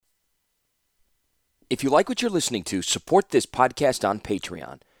If you like what you're listening to, support this podcast on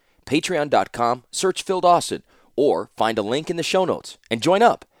Patreon. Patreon.com, search Phil Dawson, or find a link in the show notes and join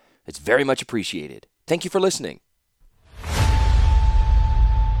up. It's very much appreciated. Thank you for listening.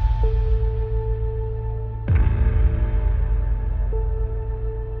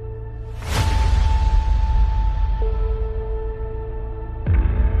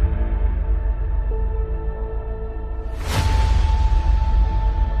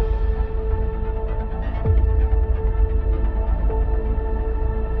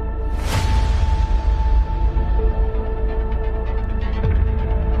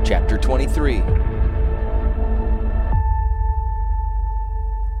 Chapter 23.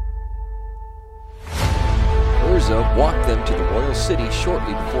 Urza walked them to the royal city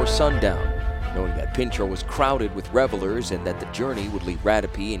shortly before sundown. Knowing that Pinchor was crowded with revelers and that the journey would leave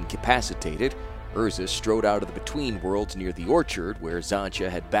Radapi incapacitated, Urza strode out of the Between Worlds near the orchard where Xantcha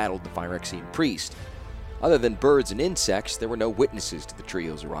had battled the Phyrexian priest. Other than birds and insects, there were no witnesses to the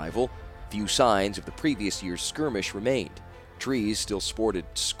trio's arrival. Few signs of the previous year's skirmish remained. Trees still sported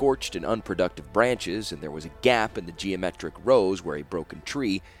scorched and unproductive branches, and there was a gap in the geometric rows where a broken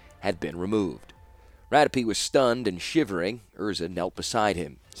tree had been removed. Radapi was stunned and shivering. Urza knelt beside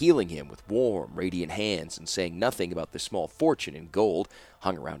him, healing him with warm, radiant hands and saying nothing about the small fortune in gold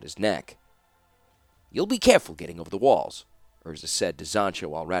hung around his neck. "You'll be careful getting over the walls," Urza said to Xantcha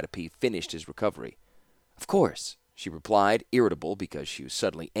while Radapi finished his recovery. "Of course," she replied, irritable because she was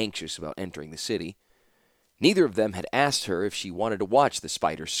suddenly anxious about entering the city. Neither of them had asked her if she wanted to watch the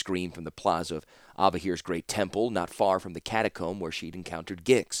spider scream from the plaza of Avahir's great temple, not far from the catacomb where she'd encountered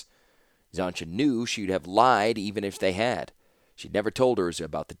Gix. Xantcha knew she'd have lied even if they had. She'd never told Urza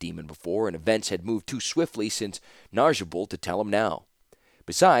about the demon before, and events had moved too swiftly since Narjabul to tell him now.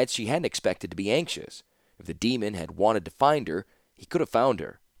 Besides, she hadn't expected to be anxious. If the demon had wanted to find her, he could have found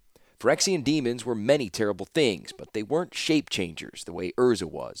her. Phyrexian demons were many terrible things, but they weren't shape-changers the way Urza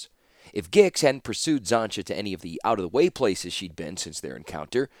was. If Gix hadn't pursued Xantcha to any of the out-of-the-way places she'd been since their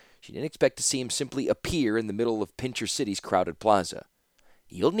encounter, she didn't expect to see him simply appear in the middle of Pinchor City's crowded plaza.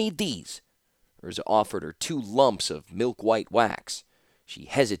 "You'll need these." Urza offered her 2 lumps of milk-white wax. She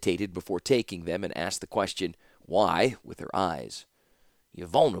hesitated before taking them and asked the question, why, with her eyes. "You're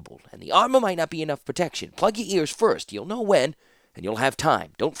vulnerable, and the armor might not be enough protection. Plug your ears first. You'll know when, and you'll have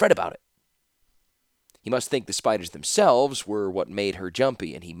time. Don't fret about it." He must think the spiders themselves were what made her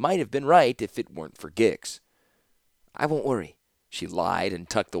jumpy, and he might have been right if it weren't for Gix. "I won't worry," she lied and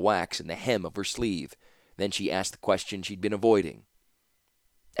tucked the wax in the hem of her sleeve. Then she asked the question she'd been avoiding.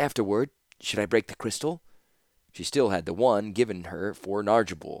 "Afterward, should I break the crystal?" She still had the one given her for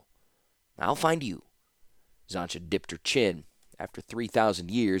Narjabul. "I'll find you." Xantcha dipped her chin. After 3,000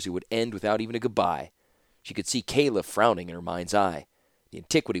 years, it would end without even a goodbye. She could see Kayla frowning in her mind's eye. The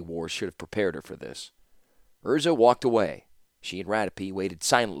Antiquity Wars should have prepared her for this. Urza walked away. She and Radapi waited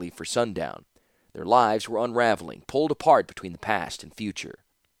silently for sundown. Their lives were unraveling, pulled apart between the past and future.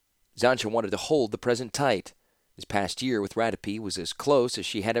 Xantcha wanted to hold the present tight. This past year with Radapi was as close as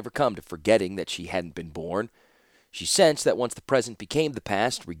she had ever come to forgetting that she hadn't been born. She sensed that once the present became the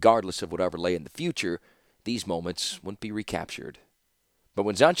past, regardless of whatever lay in the future, these moments wouldn't be recaptured. But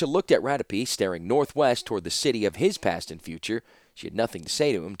when Xantcha looked at Radapi, staring northwest toward the city of his past and future, she had nothing to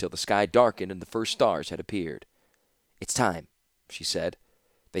say to him till the sky darkened and the first stars had appeared. "It's time," she said.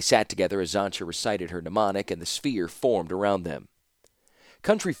 They sat together as Xantcha recited her mnemonic, and the sphere formed around them.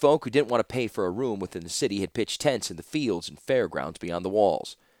 Country folk who didn't want to pay for a room within the city had pitched tents in the fields and fairgrounds beyond the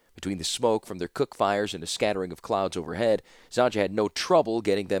walls. Between the smoke from their cook fires and a scattering of clouds overhead, Xantcha had no trouble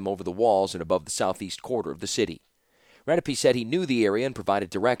getting them over the walls and above the southeast quarter of the city. Radapi said he knew the area and provided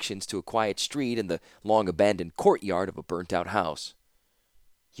directions to a quiet street and the long-abandoned courtyard of a burnt-out house.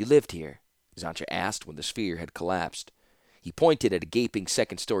 "You lived here?" Xantcha asked when the sphere had collapsed. He pointed at a gaping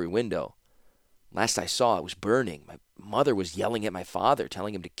second-story window. "Last I saw, it was burning. My mother was yelling at my father,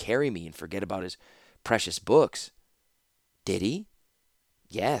 telling him to carry me and forget about his precious books." "Did he?"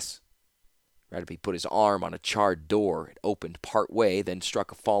 "Yes." Radapi put his arm on a charred door. It opened part way, then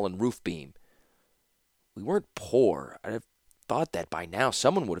struck a fallen roof beam. "We weren't poor. I'd have thought that by now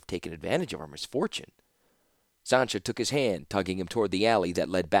someone would have taken advantage of our misfortune." Xantcha took his hand, tugging him toward the alley that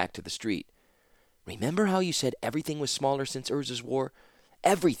led back to the street. "Remember how you said everything was smaller since Urza's war?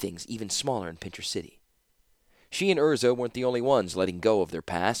 Everything's even smaller in Pinchor City." She and Urza weren't the only ones letting go of their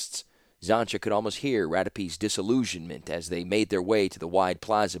pasts. Xantcha could almost hear Radapi's disillusionment as they made their way to the wide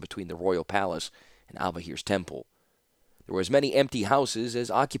plaza between the royal palace and Avahir's temple. There were as many empty houses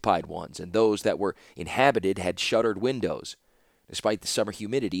as occupied ones, and those that were inhabited had shuttered windows. Despite the summer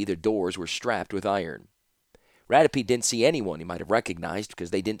humidity, their doors were strapped with iron. Radapi didn't see anyone he might have recognized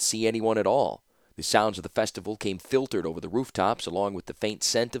because they didn't see anyone at all. The sounds of the festival came filtered over the rooftops along with the faint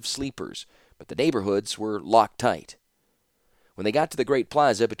scent of sleepers, but the neighborhoods were locked tight. When they got to the great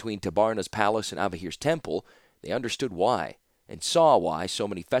plaza between Tabarna's palace and Avahir's temple, they understood why, and saw why so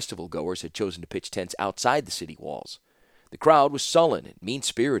many festival-goers had chosen to pitch tents outside the city walls. The crowd was sullen and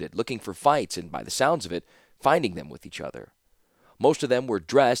mean-spirited, looking for fights and, by the sounds of it, finding them with each other. Most of them were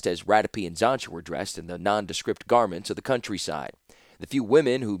dressed as Radapi and Zancha were dressed in the nondescript garments of the countryside. The few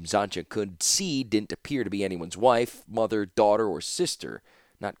women whom Zancha could see didn't appear to be anyone's wife, mother, daughter, or sister,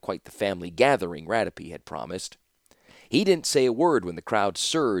 not quite the family gathering Radapi had promised. He didn't say a word when the crowd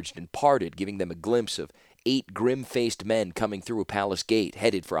surged and parted, giving them a glimpse of 8 grim-faced men coming through a palace gate,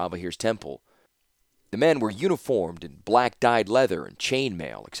 headed for Avahir's temple. The men were uniformed in black-dyed leather and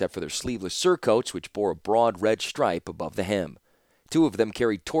chainmail, except for their sleeveless surcoats, which bore a broad red stripe above the hem. 2 of them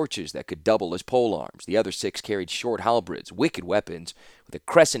carried torches that could double as polearms. The other 6 carried short halberds, wicked weapons, with a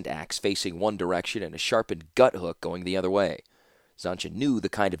crescent axe facing one direction and a sharpened gut hook going the other way. Zancha knew the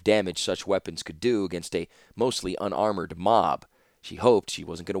kind of damage such weapons could do against a mostly unarmored mob. She hoped she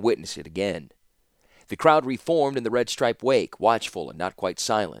wasn't going to witness it again. The crowd reformed in the red stripe wake, watchful and not quite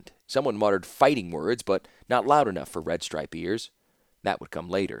silent. Someone muttered fighting words, but not loud enough for red stripe ears. That would come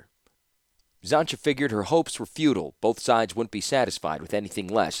later. Zancha figured her hopes were futile. Both sides wouldn't be satisfied with anything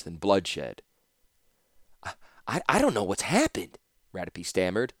less than bloodshed. I don't know what's happened, Radapi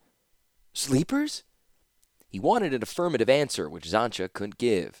stammered. Sleepers? He wanted an affirmative answer, which Zancha couldn't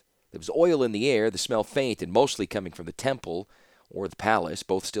give. There was oil in the air, the smell faint and mostly coming from the temple or the palace,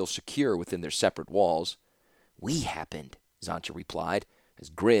 both still secure within their separate walls. We happened, Zancha replied, as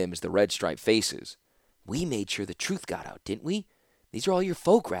grim as the red striped faces. We made sure the truth got out, didn't we? These are all your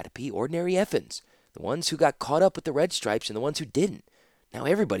folk, Radapi, ordinary effins. The ones who got caught up with the red stripes and the ones who didn't. Now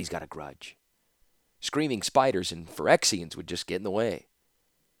everybody's got a grudge. Screaming spiders and Phyrexians would just get in the way.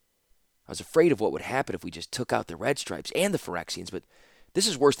 I was afraid of what would happen if we just took out the red stripes and the Phyrexians, but this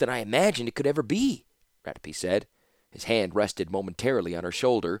is worse than I imagined it could ever be, Radapi said. His hand rested momentarily on her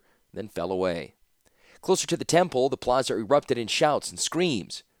shoulder, then fell away. Closer to the temple, the plaza erupted in shouts and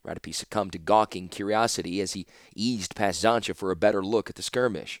screams. Radapi succumbed to gawking curiosity as he eased past Zancha for a better look at the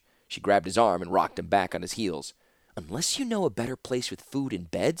skirmish. She grabbed his arm and rocked him back on his heels. Unless you know a better place with food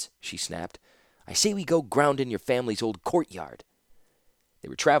and beds, she snapped, I say we go ground in your family's old courtyard. They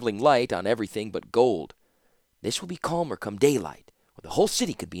were traveling light on everything but gold. This will be calmer come daylight, or the whole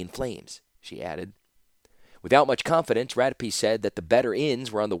city could be in flames, she added. Without much confidence, Radapi said that the better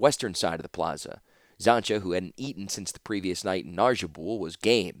inns were on the western side of the plaza. Zancha, who hadn't eaten since the previous night in Narjabul, was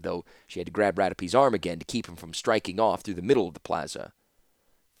game, though she had to grab Radapi's arm again to keep him from striking off through the middle of the plaza.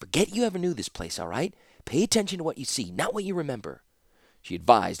 Forget you ever knew this place, all right? Pay attention to what you see, not what you remember, she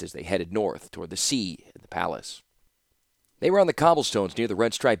advised as they headed north toward the sea and the palace. They were on the cobblestones near the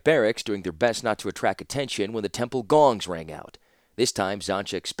Red Stripe barracks, doing their best not to attract attention when the temple gongs rang out. This time,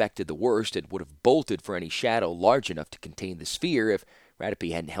 Zancha expected the worst and would have bolted for any shadow large enough to contain the sphere if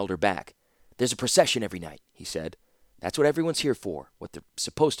Radapi hadn't held her back. There's a procession every night, he said. That's what everyone's here for, what they're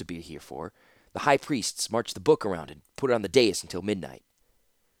supposed to be here for. The high priests march the book around and put it on the dais until midnight.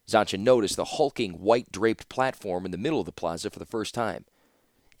 Zancha noticed the hulking, white-draped platform in the middle of the plaza for the first time.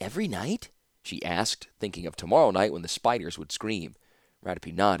 Every night? She asked, thinking of tomorrow night when the spiders would scream.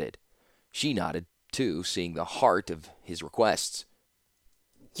 Radapi nodded. She nodded, too, seeing the heart of his requests.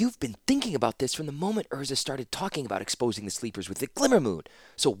 You've been thinking about this from the moment Urza started talking about exposing the sleepers with the Glimmer Moon.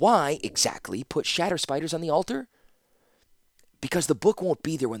 So why, exactly, put shatter spiders on the altar? Because the book won't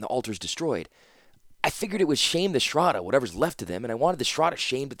be there when the altar's destroyed. I figured it would shame the Shraddha, whatever's left of them, and I wanted the Shraddha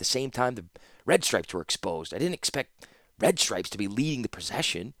shamed at the same time the red stripes were exposed. I didn't expect red stripes to be leading the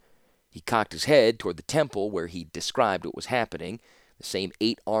procession. He cocked his head toward the temple where he described what was happening. The same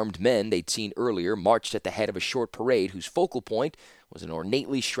 8 armed men they'd seen earlier marched at the head of a short parade whose focal point was an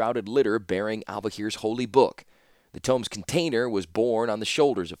ornately shrouded litter bearing Avahir's holy book. The tome's container was borne on the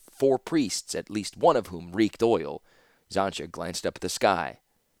shoulders of 4 priests, at least one of whom reeked oil. Zancha glanced up at the sky.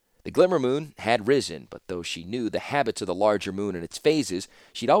 The Glimmer Moon had risen, but though she knew the habits of the larger moon and its phases,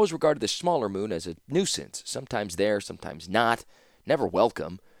 she'd always regarded the smaller moon as a nuisance, sometimes there, sometimes not, never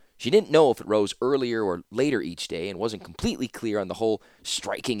welcome. She didn't know if it rose earlier or later each day and wasn't completely clear on the whole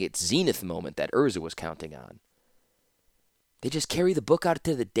striking its zenith moment that Urza was counting on. They just carry the book out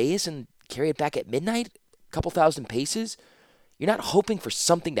to the dais and carry it back at midnight? A couple thousand paces? You're not hoping for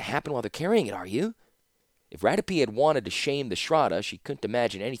something to happen while they're carrying it, are you? If Radapi had wanted to shame the Shraddha, she couldn't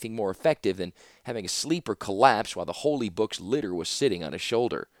imagine anything more effective than having a sleeper collapse while the holy book's litter was sitting on his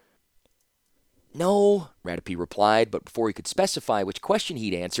shoulder. No, Radapi replied, but before he could specify which question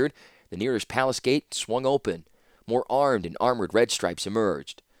he'd answered, the nearest palace gate swung open. More armed and armored red stripes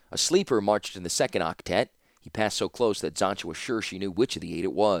emerged. A sleeper marched in the second octet. He passed so close that Zancha was sure she knew which of the 8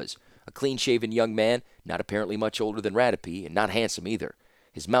 it was. A clean-shaven young man, not apparently much older than Radapi, and not handsome either.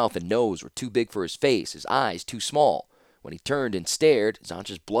 His mouth and nose were too big for his face, his eyes too small. When he turned and stared,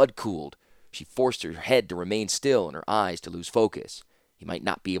 Zancha's blood cooled. She forced her head to remain still and her eyes to lose focus. He might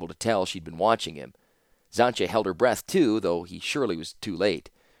not be able to tell she'd been watching him. Zancha held her breath too, though he surely was too late.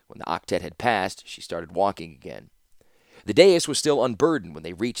 When the octet had passed, she started walking again. The dais was still unburdened when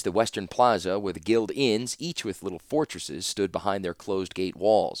they reached the western plaza where the guild inns, each with little fortresses, stood behind their closed-gate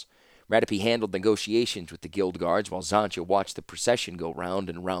walls. Radapi handled negotiations with the guild guards while Zancha watched the procession go round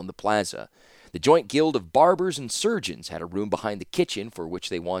and round the plaza. The joint guild of barbers and surgeons had a room behind the kitchen for which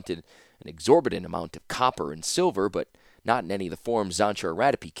they wanted an exorbitant amount of copper and silver, but not in any of the forms Zancha or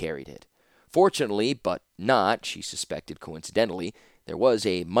Radapi carried it. Fortunately, but not, she suspected coincidentally, there was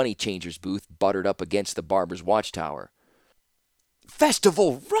a money changer's booth buttered up against the barber's watchtower.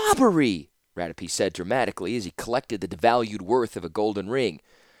 "Festival robbery!" Radapi said dramatically as he collected the devalued worth of a golden ring.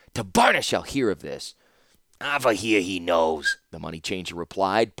 "Tabarna shall hear of this." "Ava here he knows," the money changer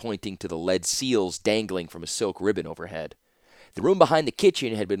replied, pointing to the lead seals dangling from a silk ribbon overhead. The room behind the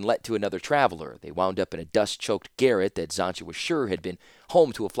kitchen had been let to another traveler. They wound up in a dust-choked garret that Zancha was sure had been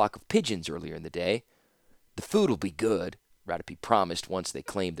home to a flock of pigeons earlier in the day. "The food will be good," Radapi promised once they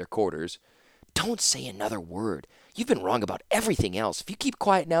claimed their quarters. "Don't say another word. You've been wrong about everything else. If you keep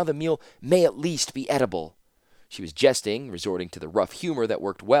quiet now, the meal may at least be edible." She was jesting, resorting to the rough humor that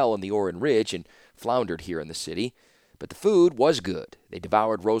worked well in the Orin Ridge and floundered here in the city. But the food was good. They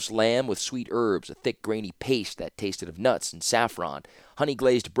devoured roast lamb with sweet herbs, a thick grainy paste that tasted of nuts and saffron,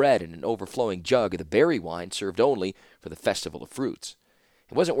 honey-glazed bread, and an overflowing jug of the berry wine served only for the Festival of Fruits.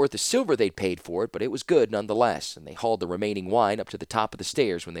 It wasn't worth the silver they'd paid for it, but it was good nonetheless, and they hauled the remaining wine up to the top of the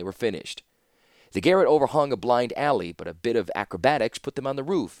stairs when they were finished. The garret overhung a blind alley, but a bit of acrobatics put them on the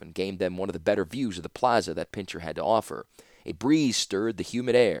roof and gave them one of the better views of the plaza that Pincher had to offer. A breeze stirred the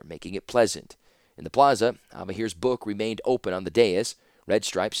humid air, making it pleasant. In the plaza, Avahir's book remained open on the dais. Red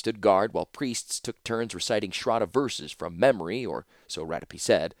Stripes stood guard while priests took turns reciting Shraddha verses from memory, or so Radapi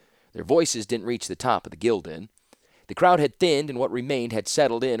said. Their voices didn't reach the top of the guild inn. The crowd had thinned, and what remained had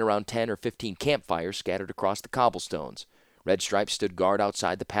settled in around 10 or 15 campfires scattered across the cobblestones. Red Stripes stood guard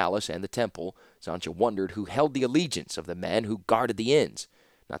outside the palace and the temple. Zancha wondered who held the allegiance of the men who guarded the inns.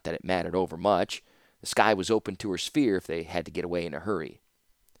 Not that it mattered overmuch. The sky was open to her sphere if they had to get away in a hurry.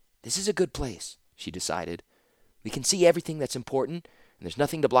 "This is a good place," she decided. "We can see everything that's important, and there's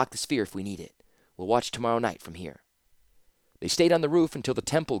nothing to block the sphere if we need it. We'll watch tomorrow night from here." They stayed on the roof until the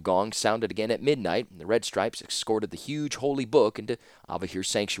temple gong sounded again at midnight, and the Red Stripes escorted the huge holy book into Avahir's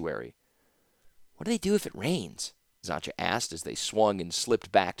sanctuary. "What do they do if it rains?" Zancha asked as they swung and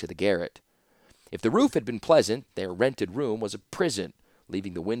slipped back to the garret. If the roof had been pleasant, their rented room was a prison.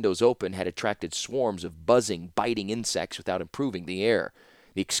 Leaving the windows open had attracted swarms of buzzing, biting insects without improving the air.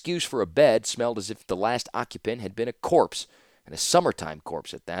 The excuse for a bed smelled as if the last occupant had been a corpse, and a summertime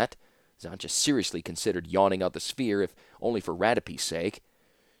corpse at that. Zancha seriously considered yawning out the sphere, if only for Radapi's sake.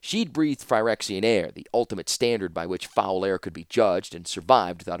 She'd breathed Phyrexian air, the ultimate standard by which foul air could be judged, and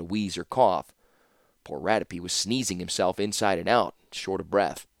survived without a wheeze or cough. Poor Radapi was sneezing himself inside and out, short of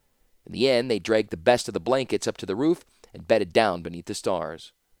breath. In the end, they dragged the best of the blankets up to the roof and bedded down beneath the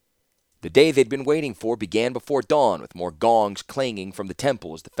stars. The day they'd been waiting for began before dawn, with more gongs clanging from the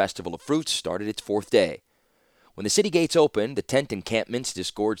temple as the Festival of Fruits started its 4th day. When the city gates opened, the tent encampments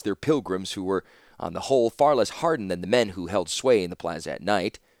disgorged their pilgrims who were, on the whole, far less hardened than the men who held sway in the plaza at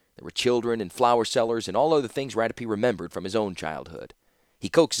night. There were children and flower sellers and all other things Radapi remembered from his own childhood. He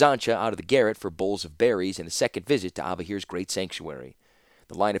coaxed Zancha out of the garret for bowls of berries and a second visit to Avahir's great sanctuary.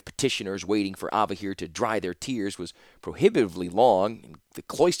 The line of petitioners waiting for Avahir to dry their tears was prohibitively long, and the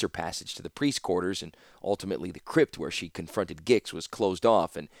cloister passage to the priest quarters and ultimately the crypt where she confronted Gix was closed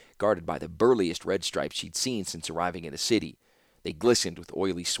off and guarded by the burliest Red Stripes she'd seen since arriving in the city. They glistened with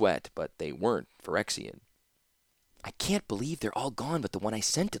oily sweat, but they weren't Phyrexian. "I can't believe they're all gone but the one I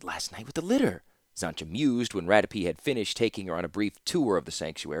scented last night with the litter," Zancha mused when Radapi had finished taking her on a brief tour of the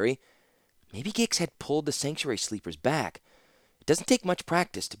sanctuary. Maybe Gix had pulled the sanctuary sleepers back. It doesn't take much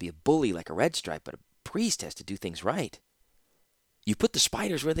practice to be a bully like a Red Stripe, but a priest has to do things right. "You put the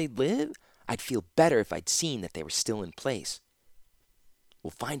spiders where they live? I'd feel better if I'd seen that they were still in place." "We'll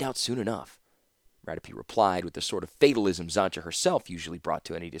find out soon enough," Radapi replied with the sort of fatalism Zancha herself usually brought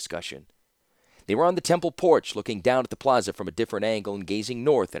to any discussion. They were on the temple porch, looking down at the plaza from a different angle and gazing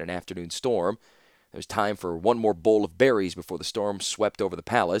north at an afternoon storm. There was time for one more bowl of berries before the storm swept over the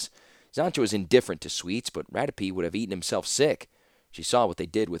palace. Zancha was indifferent to sweets, but Radapi would have eaten himself sick. She saw what they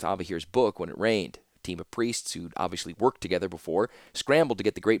did with Avahir's book when it rained. A team of priests who'd obviously worked together before scrambled to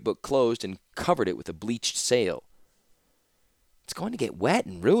get the great book closed and covered it with a bleached sail. "It's going to get wet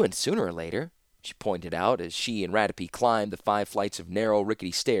and ruined sooner or later," she pointed out as she and Ratapi climbed the 5 flights of narrow,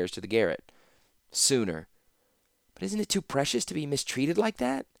 rickety stairs to the garret. "Sooner. But isn't it too precious to be mistreated like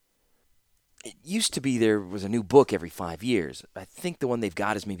that? It used to be there was a new book every 5 years. I think the one they've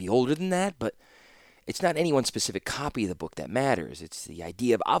got is maybe older than that, but it's not any one specific copy of the book that matters. It's the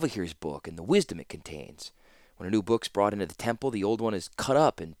idea of Avahir's book and the wisdom it contains. When a new book's brought into the temple, the old one is cut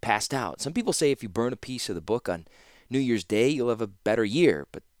up and passed out. Some people say if you burn a piece of the book on New Year's Day, you'll have a better year.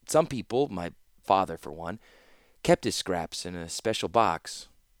 But some people, my father for one, kept his scraps in a special box."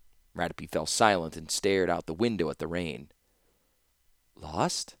 Ratapi fell silent and stared out the window at the rain.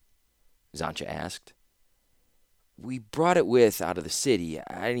 "Lost?" Xantcha asked. "We brought it with out of the city.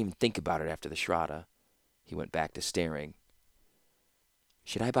 I didn't even think about it after the Shraddha." He went back to staring.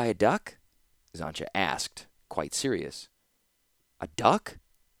 "Should I buy a duck?" Xantcha asked, quite serious. "A duck?"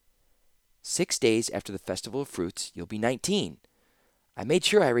 "6 days after the Festival of Fruits, you'll be 19. I made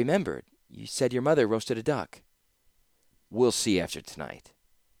sure I remembered. You said your mother roasted a duck." "We'll see after tonight."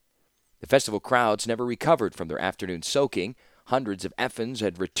 The festival crowds never recovered from their afternoon soaking. Hundreds of Effens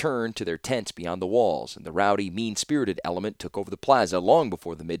had returned to their tents beyond the walls, and the rowdy, mean-spirited element took over the plaza long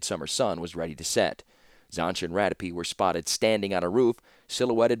before the midsummer sun was ready to set. Xantcha and Ratapi were spotted standing on a roof,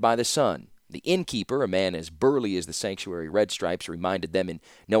 silhouetted by the sun. The innkeeper, a man as burly as the sanctuary red stripes, reminded them in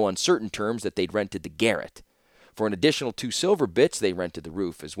no uncertain terms that they'd rented the garret. For an additional 2 silver bits, they rented the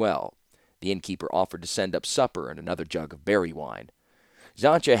roof as well. The innkeeper offered to send up supper and another jug of berry wine.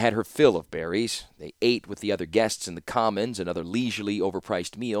 Xantcha had her fill of berries. They ate with the other guests in the commons, another leisurely,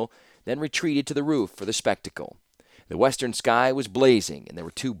 overpriced meal, then retreated to the roof for the spectacle. The western sky was blazing, and there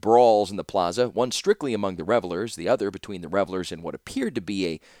were 2 brawls in the plaza, one strictly among the revelers, the other between the revelers and what appeared to be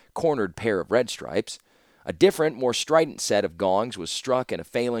a cornered pair of red stripes. A different, more strident set of gongs was struck, and a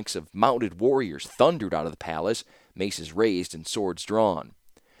phalanx of mounted warriors thundered out of the palace, maces raised and swords drawn.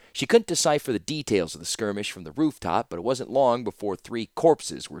 She couldn't decipher the details of the skirmish from the rooftop, but it wasn't long before 3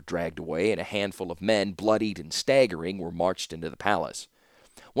 corpses were dragged away and a handful of men, bloodied and staggering, were marched into the palace.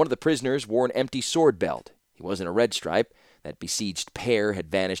 One of the prisoners wore an empty sword belt. He wasn't a red stripe. That besieged pair had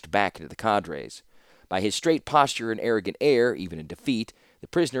vanished back into the cadres. By his straight posture and arrogant air, even in defeat, the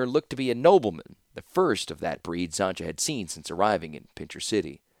prisoner looked to be a nobleman, the first of that breed Xantcha had seen since arriving in Pincher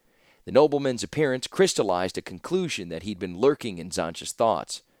City. The nobleman's appearance crystallized a conclusion that he'd been lurking in Xantcha's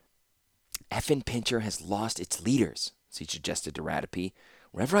thoughts. "Effen Pincher has lost its leaders," she suggested to Ratapi.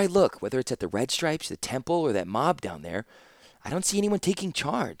 "Wherever I look, whether it's at the Red Stripes, the temple, or that mob down there, I don't see anyone taking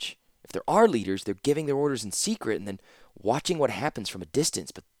charge. If there are leaders, they're giving their orders in secret and then watching what happens from a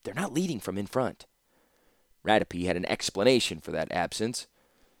distance, but they're not leading from in front." Ratapi had an explanation for that absence.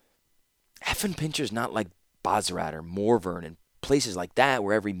 "Effen Pincher's not like Basrat or Morvern and places like that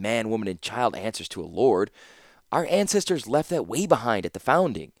where every man, woman, and child answers to a lord. Our ancestors left that way behind at the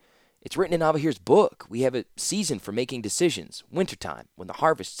founding. It's written in Avahir's book. We have a season for making decisions, wintertime, when the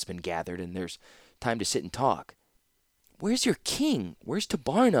harvest's been gathered and there's time to sit and talk. Where's your king? Where's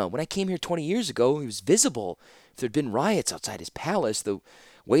Tabarna? When I came here 20 years ago, he was visible. If there'd been riots outside his palace, the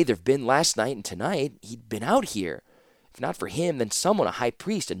way there've been last night and tonight, he'd been out here. If not for him, then someone, a high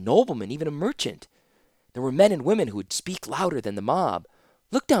priest, a nobleman, even a merchant. There were men and women who would speak louder than the mob.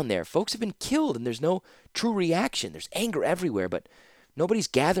 Look down there. Folks have been killed, and there's no true reaction. There's anger everywhere, but nobody's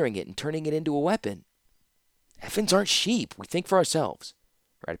gathering it and turning it into a weapon. Effens aren't sheep. We think for ourselves."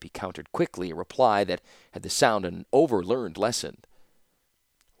 Ratapi countered quickly, a reply that had the sound of an overlearned lesson.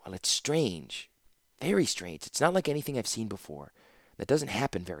 "Well, it's strange. Very strange. It's not like anything I've seen before. That doesn't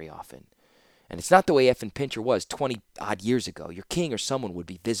happen very often. And it's not the way Effen Pincher was 20-odd years ago. Your king or someone would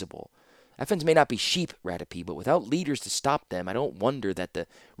be visible. Effens may not be sheep, Ratapi, but without leaders to stop them, I don't wonder that the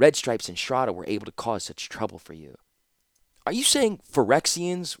Red Stripes and Shraddha were able to cause such trouble for you." "Are you saying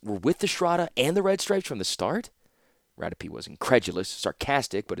Phyrexians were with the Shraddha and the Red Stripes from the start?" Ratapi was incredulous,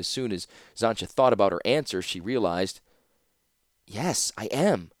 sarcastic, but as soon as Xantcha thought about her answer, she realized, "Yes, I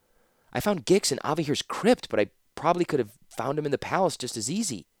am. I found Gix in Avahir's crypt, but I probably could have found him in the palace just as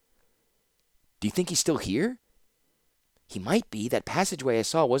easy." "Do you think he's still here?" "He might be. That passageway I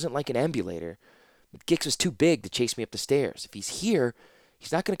saw wasn't like an ambulator. But Gix was too big to chase me up the stairs. If he's here,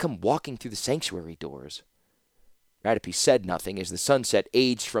 he's not going to come walking through the sanctuary doors." Ratapi said nothing as the sunset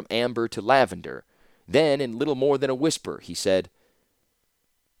aged from amber to lavender. Then, in little more than a whisper, he said,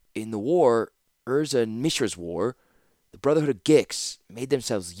 "In the war, Urza and Mishra's war, the Brotherhood of Gix made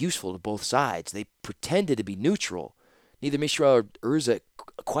themselves useful to both sides. They pretended to be neutral. Neither Mishra or Urza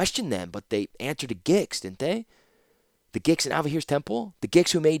questioned them, but they answered to Gix, didn't they? The Gix in Avahir's temple? The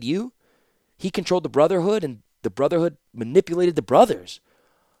Gix who made you? He controlled the Brotherhood, and the Brotherhood manipulated the brothers.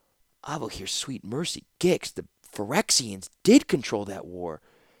 Avalhir's sweet mercy, Gix, the Phyrexians did control that war.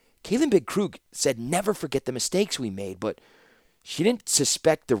 Caitlin Big Krug said never forget the mistakes we made, but she didn't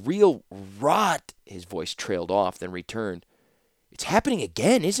suspect the real rot. His voice trailed off, then returned. It's happening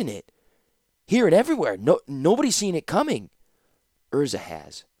again, isn't it? Here and everywhere. Nobody's seen it coming. Urza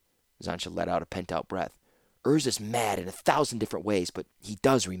has. Zansha let out a pent-out breath. Urza's mad in 1,000 different ways, but he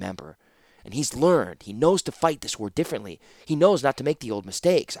does remember. And he's learned. He knows to fight this war differently. He knows not to make the old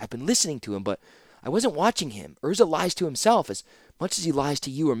mistakes. I've been listening to him, but I wasn't watching him. Urza lies to himself as much as he lies to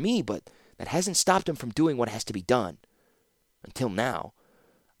you or me, but that hasn't stopped him from doing what has to be done. Until now.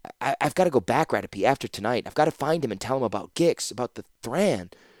 I've got to go back, Radapi, after tonight. I've got to find him and tell him about Gix, about the Thran.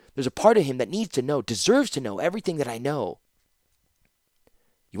 There's a part of him that needs to know, deserves to know everything that I know.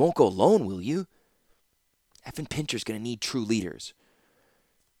 You won't go alone, will you? Effin Pincher's going to need true leaders.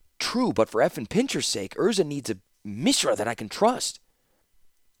 True, but for Effin Pincher's sake, Urza needs a Mishra that I can trust.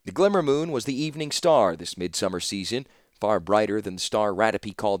 The Glimmer Moon was the evening star this midsummer season, far brighter than the star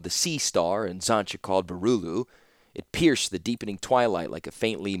Radapi called the Sea Star and Zansha called Barulu. It pierced the deepening twilight like a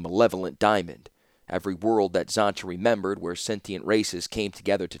faintly malevolent diamond. Every world that Zansha remembered where sentient races came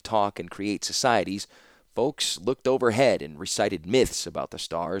together to talk and create societies, folks looked overhead and recited myths about the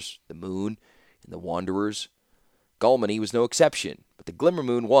stars, the moon, and the wanderers. Gulmany was no exception, but the Glimmer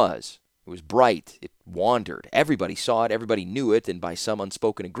Moon was. It was bright. It wandered. Everybody saw it. Everybody knew it, and by some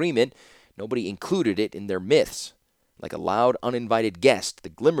unspoken agreement, nobody included it in their myths. Like a loud, uninvited guest, the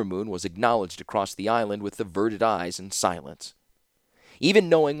Glimmer Moon was acknowledged across the island with averted eyes and silence. Even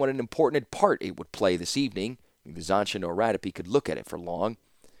knowing what an important part it would play this evening, neither Zansha nor Radapi could look at it for long,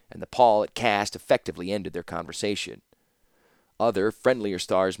 and the pall it cast effectively ended their conversation. Other, friendlier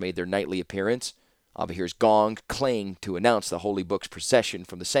stars made their nightly appearance. Avalhir's gong clanged to announce the Holy Book's procession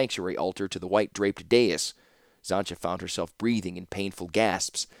from the sanctuary altar to the white-draped dais. Zansha found herself breathing in painful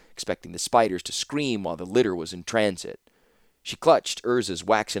gasps, expecting the spiders to scream while the litter was in transit. She clutched Urza's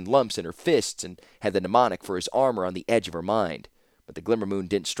waxen lumps in her fists and had the mnemonic for his armor on the edge of her mind, but the Glimmer Moon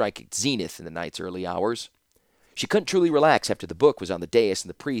didn't strike its zenith in the night's early hours. She couldn't truly relax after the book was on the dais and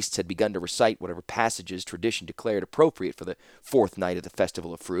the priests had begun to recite whatever passages tradition declared appropriate for the fourth night of the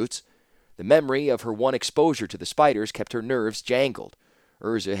Festival of Fruits. The memory of her one exposure to the spiders kept her nerves jangled.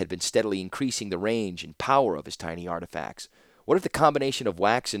 Urza had been steadily increasing the range and power of his tiny artifacts. What if the combination of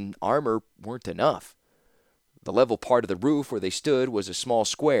wax and armor weren't enough? The level part of the roof where they stood was a small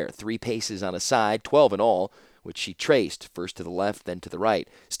square, 3 paces on a side, 12 in all, which she traced, first to the left, then to the right.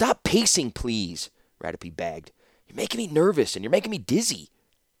 "Stop pacing, please," Radapi begged. "You're making me nervous, and you're making me dizzy."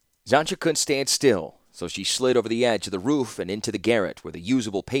 Zansha couldn't stand still, so she slid over the edge of the roof and into the garret, where the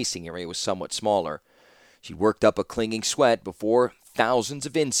usable pacing area was somewhat smaller. She worked up a clinging sweat before thousands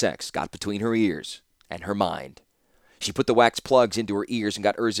of insects got between her ears and her mind. She put the wax plugs into her ears and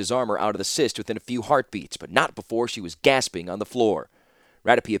got Urza's armor out of the cyst within a few heartbeats, but not before she was gasping on the floor.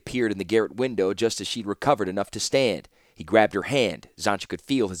 Radapi appeared in the garret window just as she'd recovered enough to stand. He grabbed her hand. Zansha could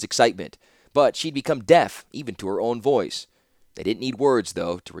feel his excitement, but she'd become deaf, even to her own voice. They didn't need words,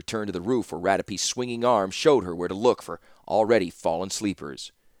 though, to return to the roof where Radapi's swinging arm showed her where to look for already fallen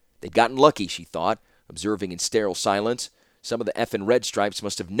sleepers. They'd gotten lucky, she thought, observing in sterile silence. Some of the effin' Red Stripes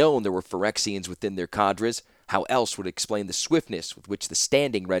must have known there were Phyrexians within their cadres. How else would it explain the swiftness with which the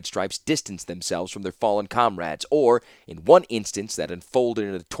standing Red Stripes distanced themselves from their fallen comrades, or, in one instance that unfolded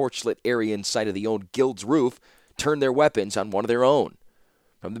in a torchlit area in sight of the old guild's roof, turned their weapons on one of their own?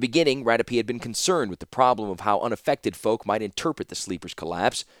 From the beginning, Radapi had been concerned with the problem of how unaffected folk might interpret the sleeper's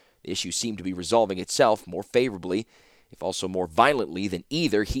collapse. The issue seemed to be resolving itself more favorably, if also more violently than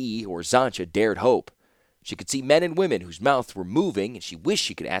either he or Zansha dared hope. She could see men and women whose mouths were moving, and she wished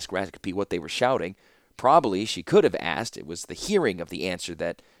she could ask Radapi what they were shouting. Probably she could have asked. It was the hearing of the answer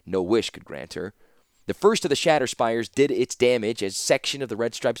that no wish could grant her. The first of the Shatter Spires did its damage as section of the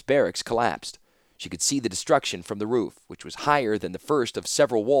Red Stripes barracks collapsed. She could see the destruction from the roof, which was higher than the first of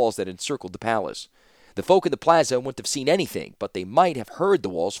several walls that encircled the palace. The folk in the plaza wouldn't have seen anything, but they might have heard the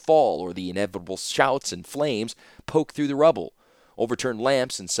walls fall or the inevitable shouts and flames poke through the rubble. Overturned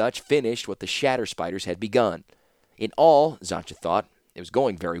lamps and such finished what the Shatter Spiders had begun. In all, Zansha thought, it was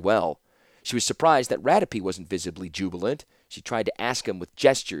going very well. She was surprised that Radapi wasn't visibly jubilant. She tried to ask him with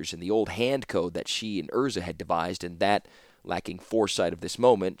gestures in the old hand code that she and Urza had devised, and that, lacking foresight of this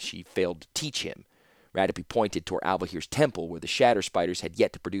moment, she failed to teach him. Radapi pointed toward Avalhir's temple, where the Shatter Spiders had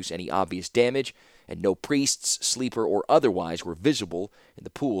yet to produce any obvious damage, and no priests, sleeper, or otherwise were visible in the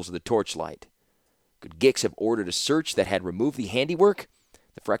pools of the torchlight. Could Gix have ordered a search that had removed the handiwork?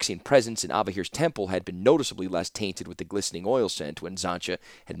 The Phyrexian presence in Avahir's temple had been noticeably less tainted with the glistening oil scent when Xantcha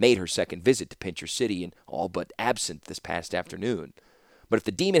had made her second visit to Pincher City and all but absent this past afternoon. But if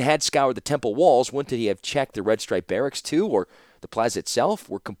the demon had scoured the temple walls, wouldn't he have checked the Red Stripe barracks too, or the plaza itself?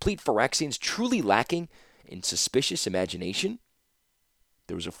 Were complete Phyrexians truly lacking in suspicious imagination?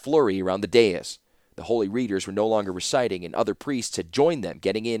 There was a flurry around the dais. The holy readers were no longer reciting, and other priests had joined them,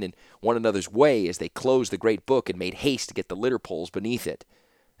 getting in one another's way as they closed the great book and made haste to get the litter poles beneath it.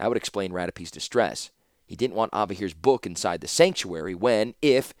 That would explain Radapi's distress. He didn't want Avahir's book inside the sanctuary when,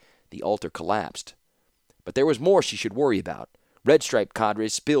 if, the altar collapsed. But there was more she should worry about. Red Stripe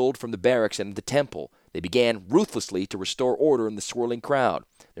cadres spilled from the barracks and the temple. They began ruthlessly to restore order in the swirling crowd.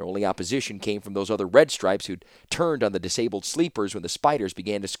 Their only opposition came from those other Red Stripes who'd turned on the disabled sleepers when the spiders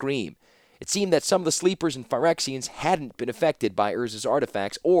began to scream. It seemed that some of the sleepers and Phyrexians hadn't been affected by Urza's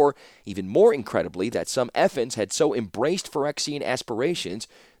artifacts, or, even more incredibly, that some Effens had so embraced Phyrexian aspirations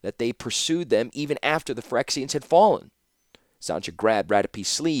that they pursued them even after the Phyrexians had fallen. Xantcha grabbed Radapi's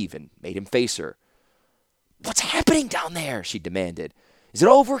sleeve and made him face her. "What's happening down there?" she demanded. "Is it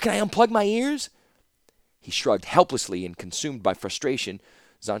over? Can I unplug my ears?" He shrugged helplessly, and consumed by frustration,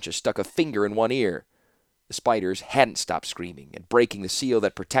 Xantcha stuck a finger in one ear. The spiders hadn't stopped screaming, and breaking the seal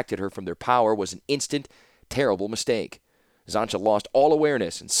that protected her from their power was an instant, terrible mistake. Xantcha lost all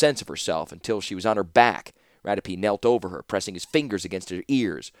awareness and sense of herself until she was on her back. Radapi knelt over her, pressing his fingers against her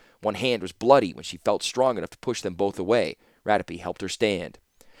ears. One hand was bloody when she felt strong enough to push them both away. Radapi helped her stand.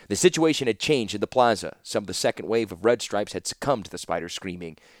 The situation had changed in the plaza. Some of the second wave of Red Stripes had succumbed to the spiders'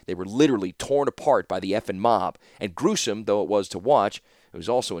 screaming. They were literally torn apart by the effing mob, and gruesome though it was to watch, it was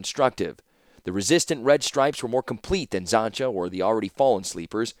also instructive. The resistant Red Stripes were more complete than Xantcha or the already fallen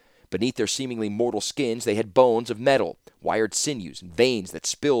sleepers. Beneath their seemingly mortal skins, they had bones of metal, wired sinews, and veins that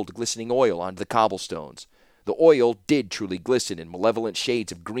spilled glistening oil onto the cobblestones. The oil did truly glisten in malevolent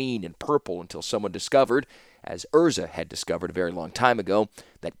shades of green and purple until someone discovered, as Urza had discovered a very long time ago,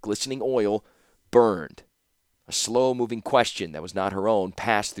 that glistening oil burned. A slow-moving question that was not her own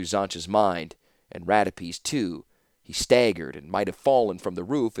passed through Xantcha's mind, and Radapi's too. He staggered and might have fallen from the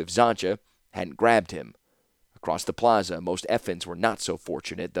roof if Xantcha hadn't grabbed him. Across the plaza, most Effens were not so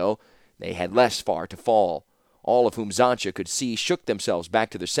fortunate, though. They had less far to fall. All of whom Xantcha could see shook themselves back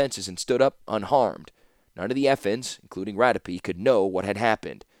to their senses and stood up unharmed. None of the Effens, including Radapi, could know what had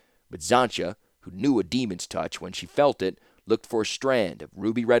happened. But Xantcha, who knew a demon's touch when she felt it, looked for a strand of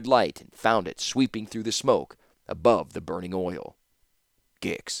ruby-red light and found it sweeping through the smoke above the burning oil.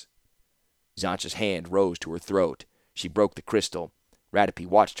 Gix. Xantcha's hand rose to her throat. She broke the crystal. Radapi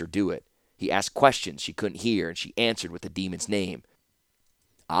watched her do it. He asked questions she couldn't hear, and she answered with the demon's name.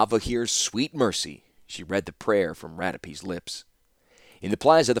 Avahir's sweet mercy. She read the prayer from Radapi's lips. In the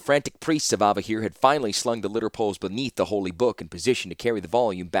plaza, the frantic priests of Avahir had finally slung the litter poles beneath the holy book in position to carry the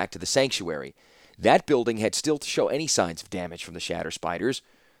volume back to the sanctuary. That building had still to show any signs of damage from the shatter spiders.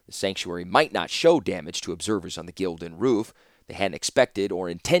 The sanctuary might not show damage to observers on the Gildan roof. They hadn't expected or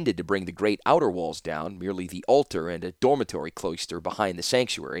intended to bring the great outer walls down, merely the altar and a dormitory cloister behind the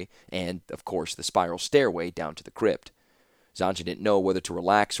sanctuary, and, of course, the spiral stairway down to the crypt. Xantcha didn't know whether to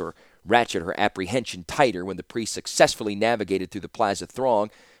relax or ratchet her apprehension tighter when the priest successfully navigated through the plaza throng,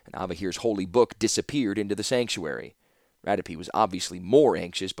 and Avahir's holy book disappeared into the sanctuary. Radapi was obviously more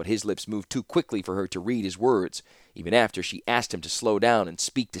anxious, but his lips moved too quickly for her to read his words, even after she asked him to slow down and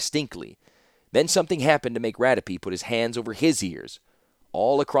speak distinctly. Then something happened to make Radapi put his hands over his ears.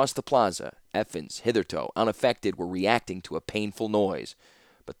 All across the plaza, Effens, hitherto unaffected, were reacting to a painful noise.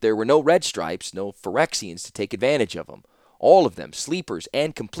 But there were no Red Stripes, no Phyrexians to take advantage of them. All of them, sleepers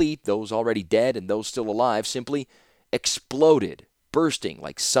and complete, those already dead and those still alive, simply exploded, bursting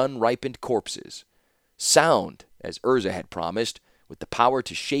like sun-ripened corpses. Sound, as Urza had promised, with the power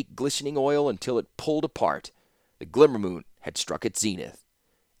to shake glistening oil until it pulled apart. The Glimmermoon had struck its zenith.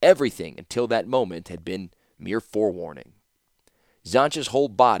 Everything until that moment had been mere forewarning. Xantcha's whole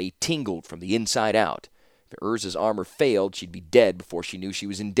body tingled from the inside out. If Urza's armor failed, she'd be dead before she knew she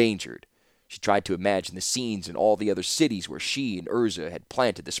was endangered. She tried to imagine the scenes in all the other cities where she and Urza had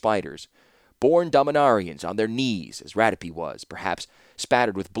planted the spiders. Born Dominarians on their knees, as Radapi was, perhaps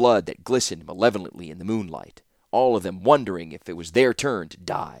spattered with blood that glistened malevolently in the moonlight. All of them wondering if it was their turn to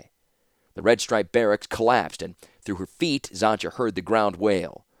die. The Red Stripe barracks collapsed, and through her feet Xantcha heard the ground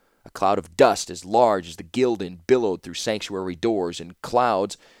wail. A cloud of dust as large as the Gildan billowed through sanctuary doors, and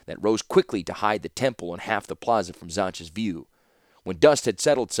clouds that rose quickly to hide the temple and half the plaza from Xantcha's view. When dust had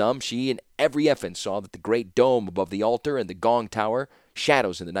settled some, she and every Effen saw that the great dome above the altar and the gong tower,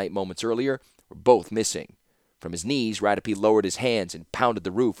 shadows in the night moments earlier, were both missing. From his knees, Radapi lowered his hands and pounded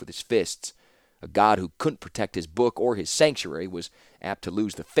the roof with his fists. A god who couldn't protect his book or his sanctuary was apt to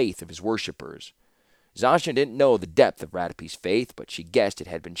lose the faith of his worshippers. Zansha didn't know the depth of Radapi's faith, but she guessed it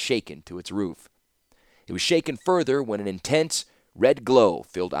had been shaken to its roof. It was shaken further when an intense red glow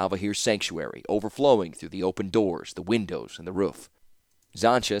filled Avahir's sanctuary, overflowing through the open doors, the windows, and the roof.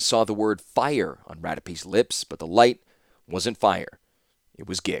 Zansha saw the word fire on Radapi's lips, but the light wasn't fire. It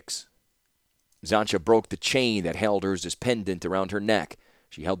was Gix. Zansha broke the chain that held Urza's pendant around her neck.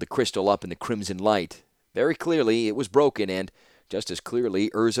 She held the crystal up in the crimson light. Very clearly, it was broken, and just as clearly,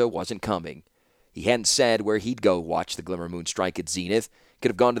 Urza wasn't coming. He hadn't said where he'd go watch the Glimmer Moon strike at zenith. He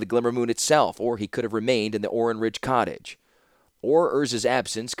could have gone to the Glimmer Moon itself, or he could have remained in the Oran Ridge cottage. Or Urza's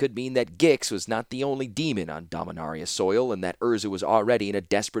absence could mean that Gix was not the only demon on Dominaria soil, and that Urza was already in a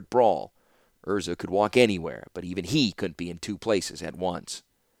desperate brawl. Urza could walk anywhere, but even he couldn't be in two places at once.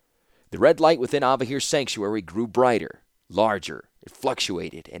 The red light within Avahir's sanctuary grew brighter, larger. It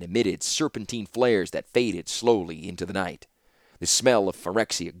fluctuated and emitted serpentine flares that faded slowly into the night. The smell of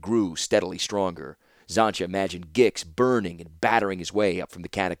Phyrexia grew steadily stronger. Zansha imagined Gix burning and battering his way up from the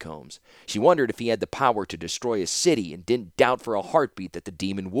catacombs. She wondered if he had the power to destroy a city and didn't doubt for a heartbeat that the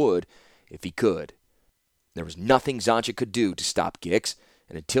demon would, if he could. There was nothing Zansha could do to stop Gix,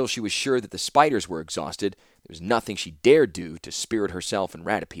 and until she was sure that the spiders were exhausted, there was nothing she dared do to spirit herself and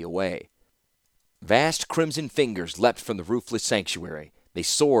Radapi away. Vast crimson fingers leapt from the roofless sanctuary. They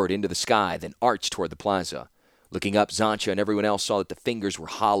soared into the sky, then arched toward the plaza. Looking up, Zansha and everyone else saw that the fingers were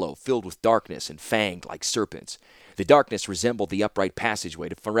hollow, filled with darkness, and fanged like serpents. The darkness resembled the upright passageway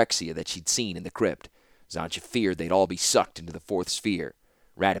to Phyrexia that she'd seen in the crypt. Zansha feared they'd all be sucked into the fourth sphere.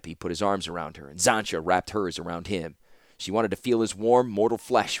 Radapi put his arms around her, and Zansha wrapped hers around him. She wanted to feel his warm, mortal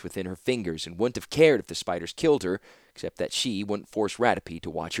flesh within her fingers, and wouldn't have cared if the spiders killed her, except that she wouldn't force Radapi to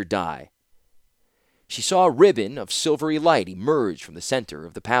watch her die. She saw a ribbon of silvery light emerge from the center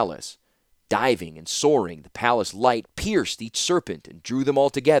of the palace. Diving and soaring, the palace light pierced each serpent and drew them all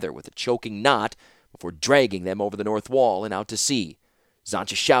together with a choking knot before dragging them over the north wall and out to sea.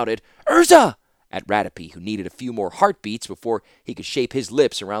 Zansha shouted, "Urza!" at Radapi, who needed a few more heartbeats before he could shape his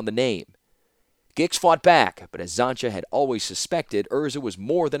lips around the name. Gix fought back, but as Zansha had always suspected, Urza was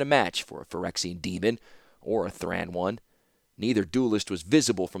more than a match for a Phyrexian demon, or a Thran one. Neither duelist was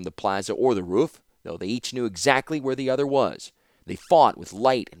visible from the plaza or the roof, though they each knew exactly where the other was. They fought with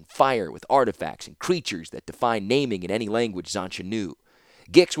light and fire, with artifacts and creatures that defied naming in any language Zansha knew.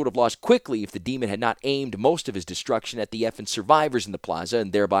 Gix would have lost quickly if the demon had not aimed most of his destruction at the effing survivors in the plaza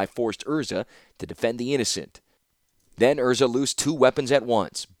and thereby forced Urza to defend the innocent. Then Urza loosed two weapons at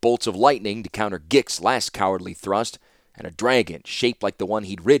once, bolts of lightning to counter Gix's last cowardly thrust, and a dragon shaped like the one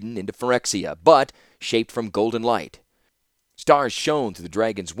he'd ridden into Phyrexia, but shaped from golden light. Stars shone through the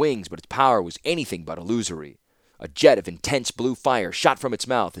dragon's wings, but its power was anything but illusory. A jet of intense blue fire shot from its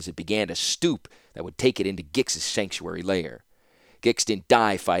mouth as it began to stoop that would take it into Gix's sanctuary lair. Gix didn't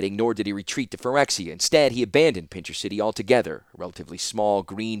die fighting, nor did he retreat to Phyrexia. Instead, he abandoned Pincher City altogether, a relatively small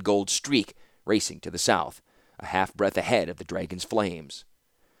green-gold streak racing to the south, a half-breath ahead of the dragon's flames.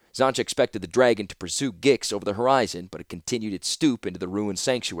 Zansha expected the dragon to pursue Gix over the horizon, but it continued its stoop into the ruined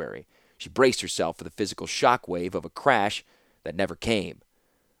sanctuary. She braced herself for the physical shockwave of a crash that never came.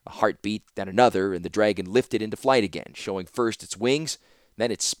 A heartbeat, then another, and the dragon lifted into flight again, showing first its wings,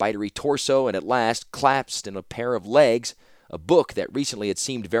 then its spidery torso, and at last, clasped in a pair of legs, a book that recently had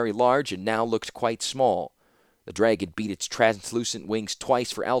seemed very large and now looked quite small. The dragon beat its translucent wings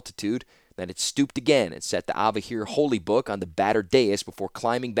twice for altitude, then it stooped again and set the Avahir holy book on the battered dais before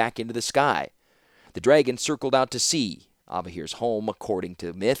climbing back into the sky. The dragon circled out to sea, Avahir's home according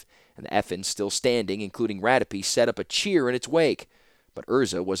to myth, and the Effins, still standing, including Radapi, set up a cheer in its wake. But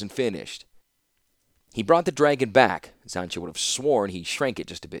Urza wasn't finished. He brought the dragon back. Zansha would have sworn he shrank it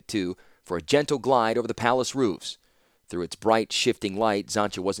just a bit too, for a gentle glide over the palace roofs. Through its bright, shifting light,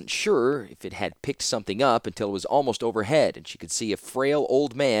 Zansha wasn't sure if it had picked something up until it was almost overhead, and she could see a frail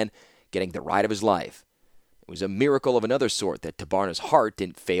old man getting the ride of his life. It was a miracle of another sort that Tabarna's heart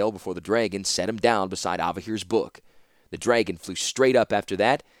didn't fail before the dragon set him down beside Avahir's book. The dragon flew straight up after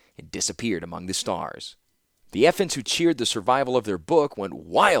that and disappeared among the stars. The Effins who cheered the survival of their book went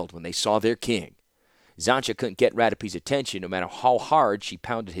wild when they saw their king. Zansha couldn't get Radapi's attention no matter how hard she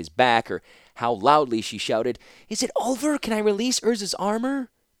pounded his back or how loudly she shouted, "Is it over? Can I release Urza's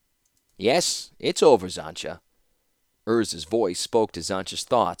armor?" "Yes, it's over, Zansha." Urza's voice spoke to Zansha's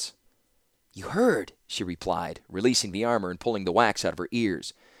thoughts. "You heard," she replied, releasing the armor and pulling the wax out of her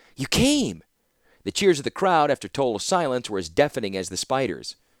ears. "You came!" The cheers of the crowd after total silence were as deafening as the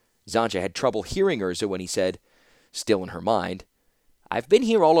spiders. Zansha had trouble hearing Urza when he said, still in her mind, "I've been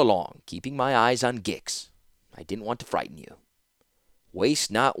here all along, keeping my eyes on Gix. I didn't want to frighten you."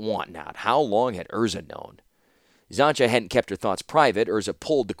 Waste not, want not. How long had Urza known? Zancha hadn't kept her thoughts private. Urza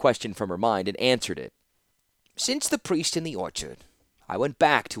pulled the question from her mind and answered it. Since the priest in the orchard, I went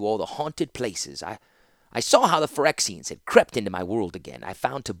back to all the haunted places. I saw how the Phyrexians had crept into my world again. I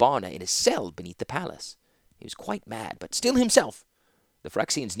found Tabarna in his cell beneath the palace. He was quite mad, but still himself. The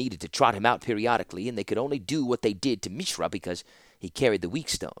Phyrexians needed to trot him out periodically, and they could only do what they did to Mishra because he carried the weak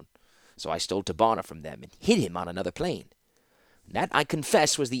stone. So I stole Tabarna from them and hid him on another plane. And that, I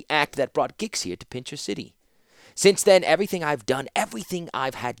confess, was the act that brought Gix here to Pincher City. Since then, everything I've done, everything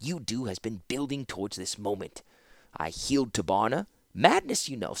I've had you do has been building towards this moment. I healed Tabarna. Madness,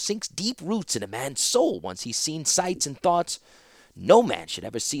 you know, sinks deep roots in a man's soul once he's seen sights and thoughts no man should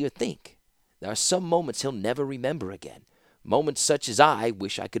ever see or think. There are some moments he'll never remember again. Moments such as I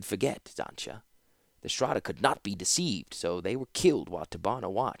wish I could forget, Zancha. The Strata could not be deceived, so they were killed while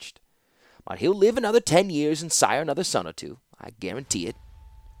Tabarna watched. But he'll live another 10 years and sire another son or two. I guarantee it.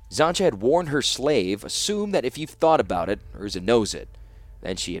 Zancha had warned her slave, assume that if you've thought about it, Urza knows it.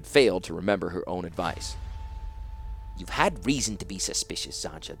 Then she had failed to remember her own advice. You've had reason to be suspicious,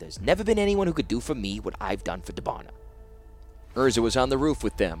 Zancha. There's never been anyone who could do for me what I've done for Tabarna. Urza was on the roof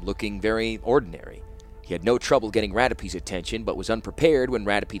with them, looking very ordinary. He had no trouble getting Radapi's attention, but was unprepared when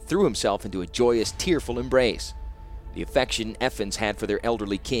Radapi threw himself into a joyous, tearful embrace. The affection Effens had for their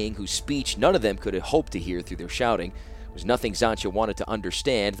elderly king, whose speech none of them could have hoped to hear through their shouting, was nothing Zancha wanted to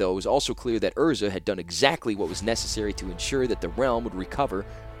understand, though it was also clear that Urza had done exactly what was necessary to ensure that the realm would recover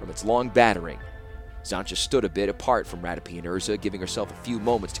from its long battering. Zancha stood a bit apart from Radapi and Urza, giving herself a few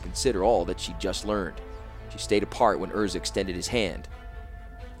moments to consider all that she'd just learned. She stayed apart when Urza extended his hand.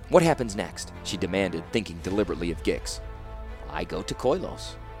 What happens next? She demanded, thinking deliberately of Gix. I go to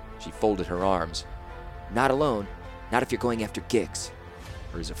Koilos. She folded her arms. Not alone. Not if you're going after Gix.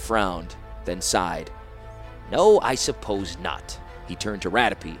 Urza frowned, then sighed. No, I suppose not. He turned to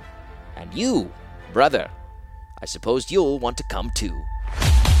Radapi. And you, brother, I suppose you'll want to come too.